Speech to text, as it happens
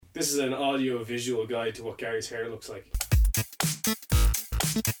This is an audio-visual guide to what Gary's hair looks like.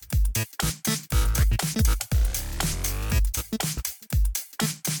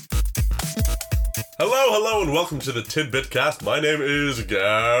 Hello, and welcome to the Tidbit Cast. My name is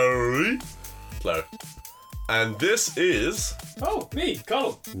Gary Clark. And this is... Oh, me,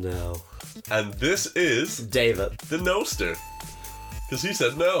 Colin. No. And this is... David. The Noster. Because he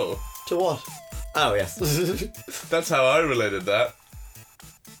said no. To what? Oh, yes. That's how I related that.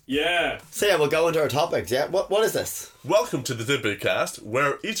 Yeah. So yeah, we'll go into our topics, yeah? What is this? Welcome to the Tidbit Cast,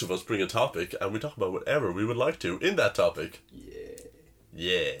 where each of us bring a topic and we talk about whatever we would like to in that topic.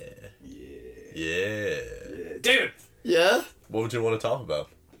 Yeah. David. Yeah? What would you want to talk about?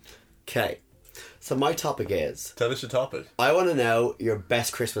 Okay. So my topic is... Tell us your topic. I want to know your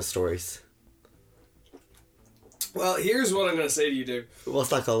best Christmas stories. Well, here's what I'm going to say to you, Dave. What's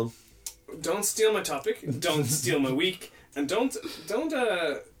that, Colin? Don't steal my topic. Don't steal my week. And don't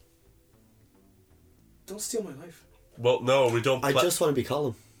steal my life. Well, no, we don't. I just want to be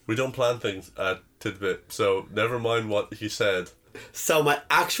Colin. We don't plan things at Tidbit, so never mind what he said. So my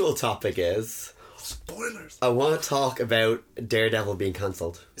actual topic is... Spoilers. I want to talk about Daredevil being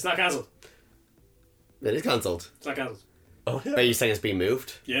cancelled. It's not cancelled. It is cancelled. It's not cancelled. Oh yeah. Are you saying it's being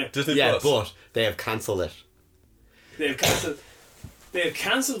moved? Yeah. Disney Yeah, Plus. but they have cancelled it. They have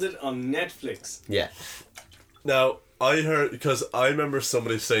cancelled it on Netflix. Yeah. Now, I heard, because I remember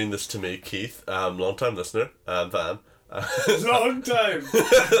somebody saying this to me, Keith, long time listener, fan. Long time.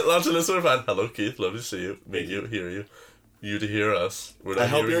 Long time listener, fan. Hello, Keith. Lovely to see you, meet you, hear you. You to hear us. We're not I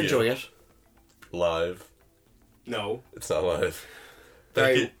hope hearing you're you. enjoying it. Live. No. It's not live.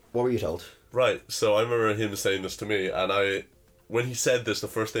 Thank you. What were you told? Right, so I remember him saying this to me, and when he said this, the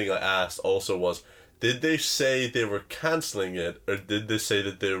first thing I asked also was, did they say they were cancelling it, or did they say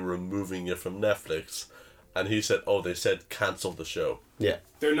that they were removing it from Netflix? And he said, they said cancel the show. Yeah.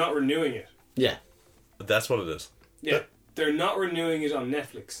 They're not renewing it. Yeah. That's what it is. Yeah. They're not renewing it on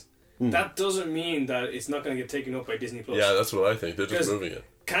Netflix. That doesn't mean that it's not going to get taken up by Disney Plus. Yeah, that's what I think. They're just Because moving it.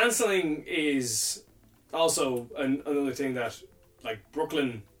 Cancelling is also another thing that, like,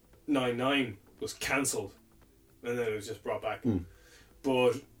 Brooklyn Nine-Nine was cancelled and then it was just brought back.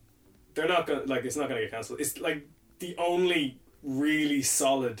 But they're not going to, it's not going to get cancelled. It's, like, the only really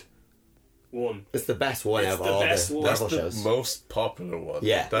solid one. It's the best one It's out of the all best the one. Marvel The shows. most popular one.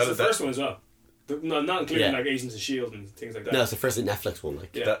 Yeah. It's the first one as well. Not including, Yeah. like, Agents of S.H.I.E.L.D. and things like that. No, it's the first Netflix one.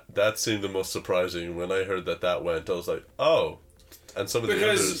 Like, Yeah. That seemed the most surprising. When I heard that went, I was like, oh. And some of the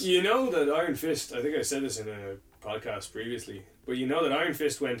Because others... you know that Iron Fist, I think I said this in a podcast previously, but you know that Iron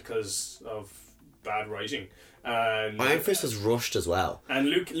Fist went because of bad writing. And Iron Fist was rushed as well. And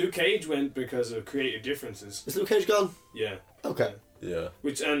Luke Cage went because of creative differences. Is Luke Cage gone? Yeah. Okay. Yeah.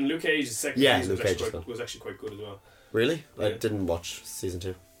 And Luke Cage's second Yeah, season Luke Cage is was actually quite good as well. Really? I Yeah. didn't watch season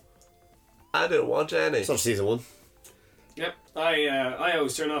 2. I didn't watch any. It's not season 1. Yep. I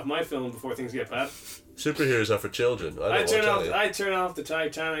always turn off my film before things get bad. Superheroes are for children. I turn off the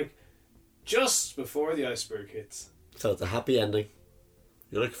Titanic just before the iceberg hits. So it's a happy ending.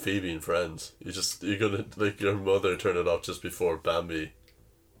 You're like Phoebe in Friends. You're gonna like your mother turn it off just before Bambi.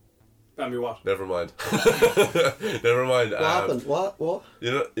 Bambi what? Never mind. Never mind. What happened? What?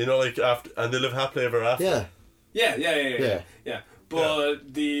 You know, like after, and they live happily ever after. Yeah. Yeah.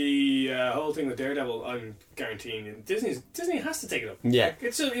 But the whole thing with Daredevil, I'm guaranteeing Disney has to take it up. Yeah. Like,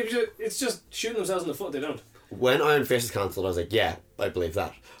 it's just shooting themselves in the foot. They don't. When Iron Fist is cancelled, I was like, yeah, I believe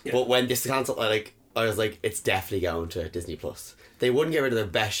that. Yeah. But when this is cancelled, I was like, it's definitely going to Disney Plus. They wouldn't get rid of their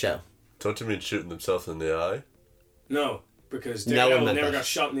best show. Don't you mean shooting themselves in the eye? No, because No Daredevil one meant never that. got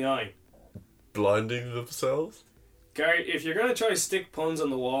shot in the eye. Blinding themselves? Gary, if you're gonna try to stick puns on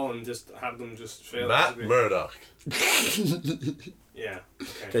the wall and just have them just fail, Matt Murdock. yeah.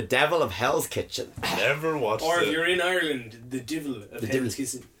 Okay. The Devil of Hell's Kitchen. Never watched Or it. if you're in Ireland, the devil of The Hell's Devil's-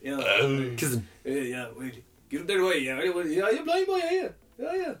 Kitchen. Yeah. Kissing. Yeah, wait. Get up there away. Yeah, you're blind boy, are you?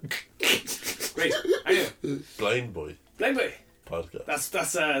 Yeah. Great. Anyway, Blind Boy blind boy. podcast.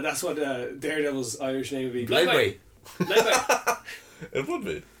 That's what Daredevil's Irish name would be. Blind Boy. Blind boy. It would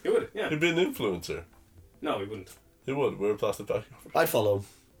be. He would, yeah. He'd be an influencer. No, he wouldn't. He would. Wear a plastic bag. I'd follow him.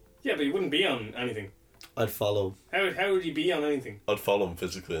 Yeah, but he wouldn't be on anything. I'd follow him. How would he be on anything? I'd follow him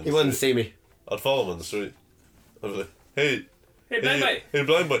physically. In He the wouldn't street. see me. I'd follow him on the street. I'd be like, hey, Hey, blind boy. Hey,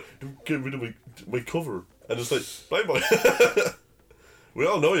 blind boy, don't get rid of my cover. And it's like, blind boy. We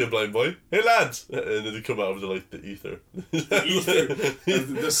all know you, blind boy. Hey, lads. And then they come out of the ether.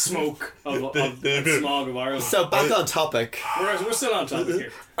 The smoke of and smog of Ireland. So back on topic. We're still on topic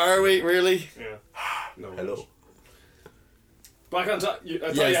here. Are we really? Yeah. No. Hello. Back on topic. I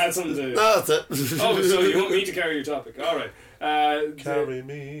thought Yes. you had something to... No, that's it. Oh, so you want me to carry your topic? All right. Carry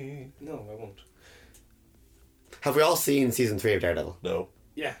me. No, I won't. Have we all seen season 3 of Daredevil? No.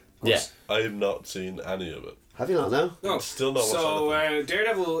 Yeah. Of Yeah. course. I have not seen any of it. Have you not now? No. Still not So watched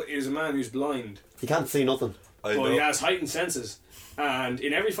Daredevil is a man who's blind, He can't see nothing. I but know. he has heightened senses, and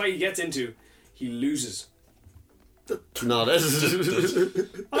in every fight he gets into, he loses. No,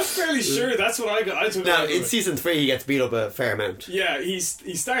 I'm fairly sure that's what I got. I took now, out of in it. season 3, he gets beat up a fair amount. Yeah, he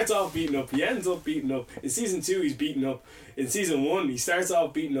starts off beaten up. He ends up beaten up. In season 2, he's beaten up. In season 1, he starts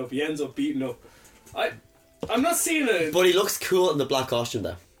off beaten up. He ends up beaten up. I'm not seeing a. But he looks cool in the black costume,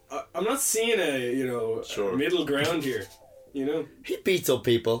 though. I'm not seeing a Sure. a middle ground here. You know. He beats up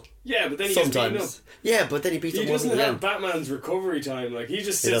people. Yeah, but then he gets beaten up. Sometimes. Yeah, but then he beats He up one doesn't again. have Batman's recovery time. Like he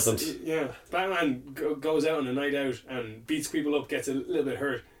just He sits. doesn't. Yeah, Batman goes out on a night out and beats people up, gets a little bit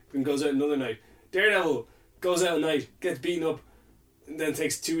hurt, then goes out another night. Daredevil goes out at night, gets beaten up, and then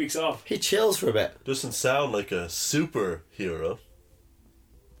takes 2 weeks off. He chills for a bit. Doesn't sound like a superhero.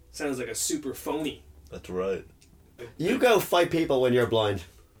 Sounds like a super phony. That's right. You go fight people when you're blind.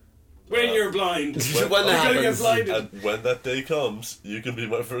 When you're blind, When you're that gonna get happens. blinded. And when that day comes, you can be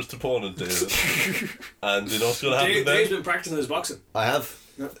my first opponent, David. And you know what's going to happen Dave's then? been practicing his boxing. I have.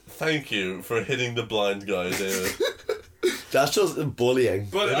 Thank you for hitting the blind guy, David. That's just bullying.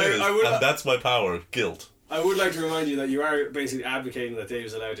 But It is, I would. and that's my power, guilt. I would like to remind you that you are basically advocating that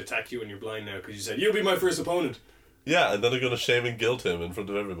Dave's allowed to attack you when you're blind now because you said you'll be my first opponent. Yeah, and then I'm going to shame and guilt him in front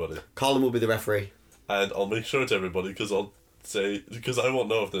of everybody. Colin will be the referee. And I'll make sure it's everybody because I'll say, because I won't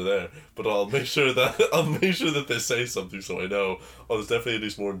know if they're there, but I'll make sure that they say something so I know, oh, there's definitely at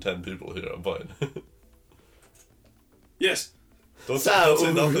least more than 10 people here, I'm fine. Yes, don't So-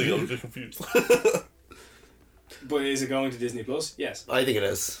 say nothing, I'll get confused. but is it going to Disney Plus? Yes. I think it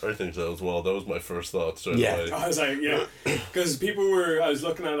is. I think so as well, that was my first thought straight Yeah. away. I was like, yeah, because I was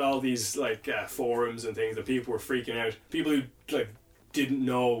looking at all these like forums and things that people were freaking out. People who like didn't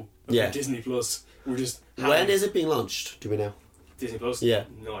know about Yeah. Disney Plus were just. When is it being launched? Do we know? Disney Plus? Yeah.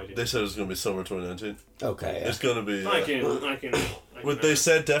 No idea. They said it was going to be summer 2019. Okay, yeah. It's going to be... I can. But they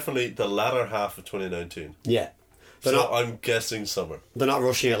said definitely the latter half of 2019. Yeah. They're, So not, I'm guessing summer. they're not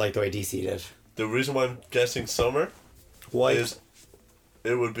rushing it like the way DC did. The reason why I'm guessing summer Why? is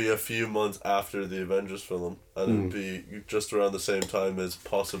it would be a few months after the Avengers film, and it would be just around the same time as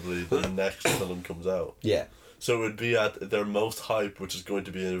possibly the next film comes out. Yeah. So it would be at their most hype, which is going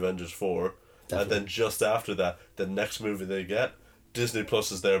to be in Avengers 4, and then just after that, the next movie they get, Disney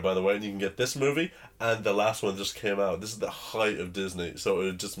Plus is there, by the way, and you can get this movie, and the last one just came out. This is the height of Disney, so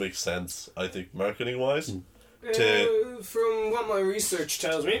it just makes sense, I think, marketing-wise. From what my research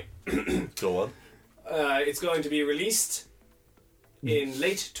tells me, Go on. it's going to be released in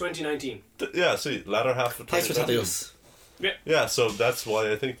late 2019. Yeah, see, latter half of Thanks for telling 2019. us. Yeah, so that's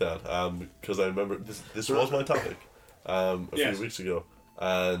why I think that. Because I remember this was my topic a Yes. few weeks ago.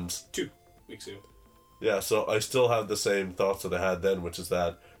 And 2 weeks ago. yeah, so I still have the same thoughts that I had then, which is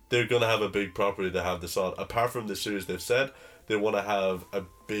that they're going to have a big property to have this on. Apart from the series they've said, they want to have a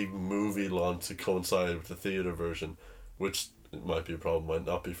big movie launch to coincide with the theatre version, which it might be a problem, might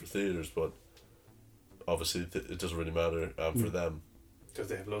not be for theatres, but obviously it doesn't really matter for them. Because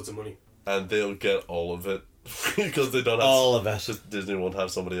they have loads of money. And they'll get all of it because they don't have All of it. just Disney won't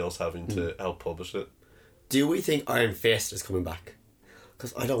have somebody else having to help publish it. Do we think Iron Fist is coming back?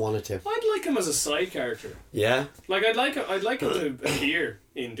 Because I don't want it to. I'd like him as a side character. Yeah? Like I'd like him to appear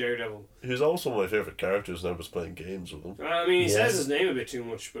in Daredevil. He's also one of my favourite characters, and I was playing games with him. I mean, he Yeah. says his name a bit too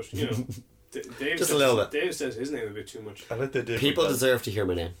much, but you know, Dave Just says, a little bit. Dave says his name a bit too much. I like the idea. People deserve to hear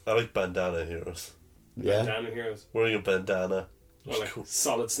my name. I like bandana heroes. Yeah? Damn heroes. Wearing a bandana. It's Or like cool.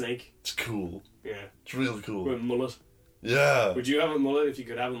 Solid Snake. It's cool. Yeah. It's really With a cool. mullet. Yeah. Would you have a mullet if you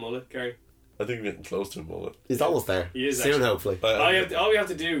could have a mullet, Gary? I think we're getting close to a mullet. He's almost there. He is, Soon, actually. hopefully. All we have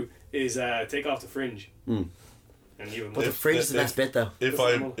to do is take off the fringe. And you have a But the mullet. fringe is the best bit, though. If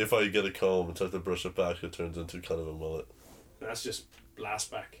That's a mullet. if I get a comb and try to brush it back, it turns into kind of a mullet. That's just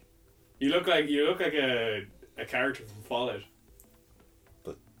blast back. You look like a character from Fallout.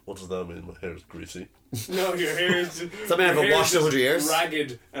 But what does that mean? My hair is greasy. No, your hair is Something I've your hair is washed in 100 years.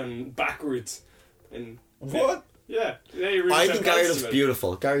 ragged and backwards, and What? yeah, you really I sound think Gary fancy looks about it.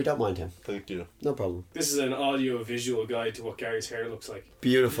 beautiful. Gary, don't mind him. Thank you. No problem. This is an audio-visual guide to what Gary's hair looks like.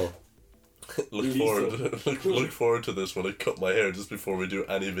 Beautiful. Look Lethal. forward. Look forward to this when I cut my hair just before we do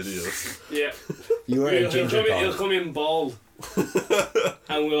any videos. Yeah, You are a he'll ginger he'll Colin. come in bald,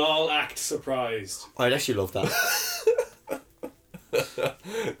 and we'll all act surprised. I'd actually love that.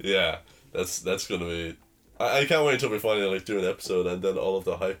 Yeah, that's gonna be. I can't wait until we finally do an episode and then all of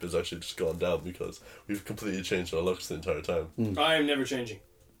the hype has actually just gone down because we've completely changed our looks the entire time. I am never changing.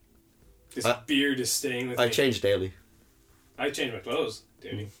 This beard is staying with I me. change daily. I change my clothes,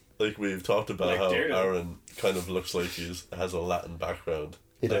 Davey. Like we've talked about Like how Daredevil. Aaron kind of looks like has a Latin background.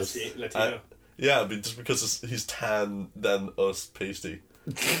 He does. Latino. Yeah, but just because he's tan than us pasty.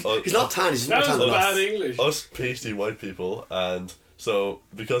 He's not tan, he's That more was tan than bad us. English. Us pasty white people, and so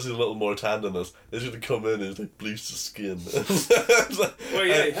because he's a little more tan than us, he's gonna come in and like bleach the skin. It's like- Well,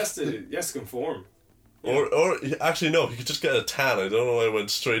 yeah, he has to conform. Or actually no, he could just get a tan. I don't know why I went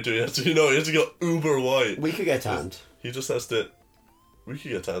straight to it. He has to go uber white. We could get tanned. He just has to. We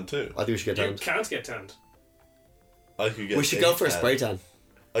could get tan too. I think we should get You tanned. can't get tanned. I could get. We should go for a tan. spray tan.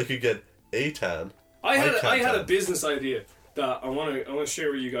 I could get a tan. I had a tan. business idea that I want to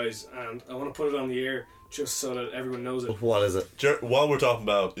share with you guys, and I want to put it on the air just so that everyone knows it. What is it? While we're talking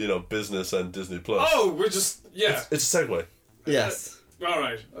about business and Disney Plus, Oh, we're just it's a segue. Yes. All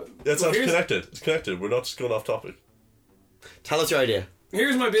right. It's Well, not connected. It's connected. We're not just going off topic. Tell us your idea.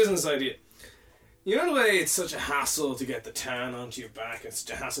 Here's my business idea. You know the way it's such a hassle to get the tan onto your back, it's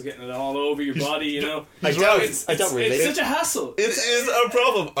such a hassle getting it all over your body, you know? I don't really. It's such a hassle. It is a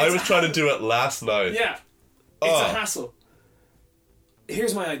problem. I was trying to do it last night. Yeah. It's a hassle.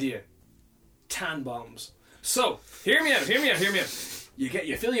 Here's my idea. Tan bombs. So, hear me out.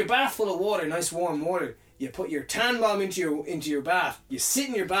 You fill your bath full of water, nice warm water. You put your tan bomb into your bath. You sit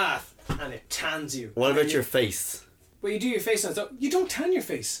in your bath and it tans you. What about And your face? Well, you do your face on top. You don't tan your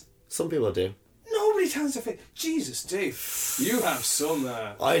face. Some people do. Nobody tans their face. Jesus, Dave. You have some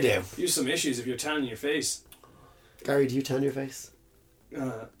I do. you have some issues if you're tanning your face. Gary, do you tan your face?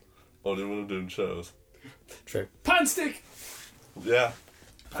 Only when I'm doing shows. True. Pan stick. Yeah.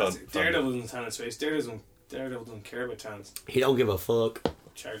 Daredevil doesn't tan his face. Daredevil doesn't care about tans. He don't give a fuck.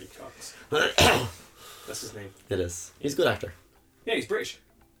 Charlie Cox. That's his name. It is. He's a good actor. Yeah, he's British.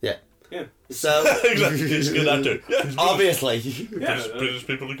 Yeah. Yeah. So, Exactly. He's a good actor. Yeah. He's obviously. Yeah, British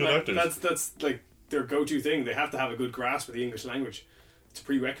people are good actors. That's like their go-to thing. They have to have a good grasp of the English language. It's a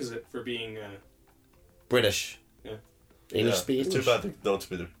prerequisite for being. British. Yeah. English Yeah. speaking. It's too bad they don't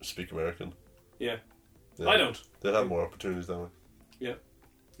speak American. Yeah. Yeah. I don't. They'd have more opportunities that way. Yeah.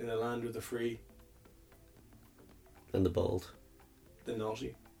 In the land of the free, And the bold. the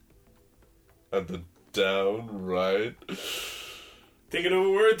naughty. And the downright. Thinking of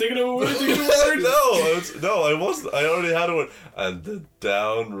a word. no, I wasn't. I already had a word. And the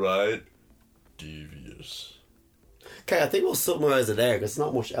downright devious. Okay, I think we'll summarise it there because there's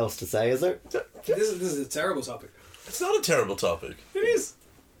not much else to say, is there? This is a terrible topic. It's not a terrible topic. It is.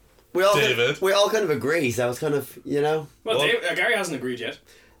 We all David. we all kind of agree, so it's kind of, Well, Well- Gary hasn't agreed yet.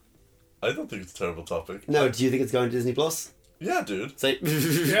 I don't think it's a terrible topic. No, do you think it's going to Disney Plus? Yeah, dude. Say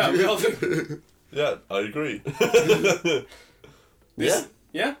Yeah, we all do. Yeah, I agree. Yeah.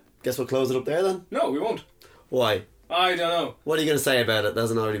 Yeah? Guess we'll close it up there then. No, we won't. Why? I don't know. What are you going to say about it that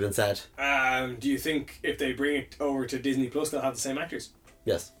hasn't already been said? Do you think if they bring it over to Disney Plus, they'll have the same actors?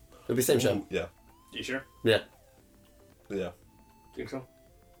 Yes. It'll be the same show. Yeah. You sure? Yeah. Yeah. Think so?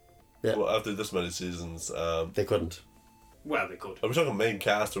 Yeah. Well, after this many seasons, They couldn't. Well, they could. are we talking main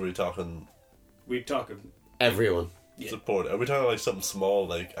cast or are we talking We'd talk. Everyone. Yeah. support? Are we talking like something small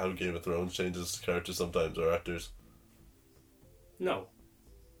like how Game of Thrones changes characters sometimes or actors? No.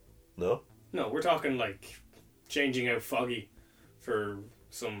 No? No, we're talking like changing out Foggy for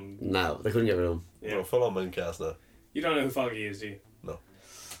some. No, they couldn't get rid of him. Yeah. No, full on main cast now. You don't know who Foggy is, do you? No.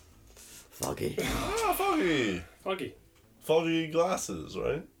 Foggy. Ah, Foggy! Foggy. Foggy glasses,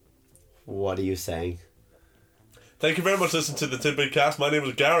 right? What are you saying? Thank you very much for listening to the Tidbit Cast. My name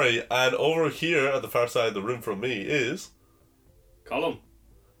is Gary, and over here at the far side of the room from me is... Column.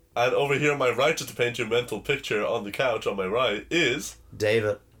 And over here on my right, just to paint you a mental picture on the couch on my right, is...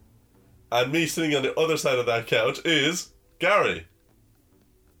 David. And me sitting on the other side of that couch is... Gary.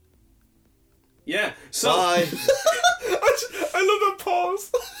 Yeah. So. Bye. I love that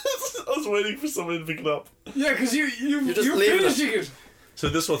pause. I was waiting for somebody to pick it up. Yeah, because you're just leaving finishing it. So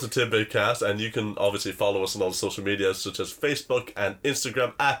this was the Tidbit Cast, and you can obviously follow us on all the social medias such as Facebook and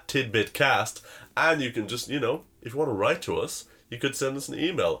Instagram at TidbitCast. And you can just, if you want to write to us, you could send us an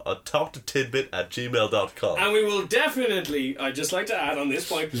email at talktotidbit@gmail.com. And we will definitely, I'd just like to add on this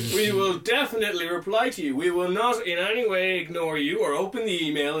point, we will definitely reply to you. We will not in any way ignore you or open the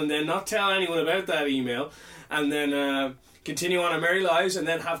email and then not tell anyone about that email and then continue on our merry lives and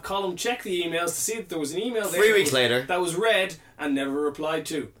then have Column check the emails to see that there was an email there 3 weeks later. that was read and never replied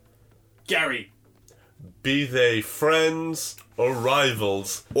to. Gary. Be they friends or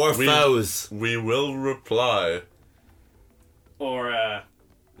rivals. Or foes. We will reply. Or,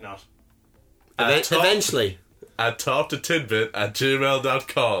 not. Eventually. At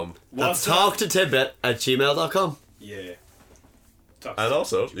talktotidbit@gmail.com. That's talktotidbit@gmail.com. Yeah. Talk And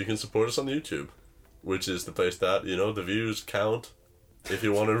also, you can support us on YouTube. which is the place that, you know, the views count. If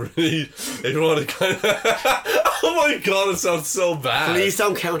you want to really, if you want to kind of, oh my god, it sounds so bad. Please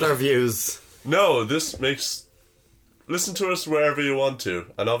don't count our views. No, this makes, listen to us wherever you want to,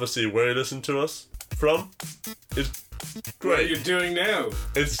 and obviously where you listen to us from is What are great. you doing now?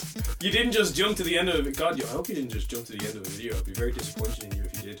 It's, You didn't just jump to the end of it. God, I hope you didn't just jump to the end of the video. I'd be very disappointed in you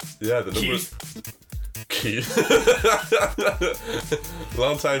if you did. yeah, the number. Keith.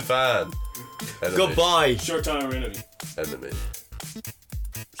 Long time fan. Enemy. Goodbye. Short time enemy. Enemy.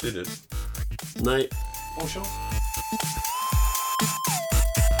 See you, dude. Night. Oh, sure.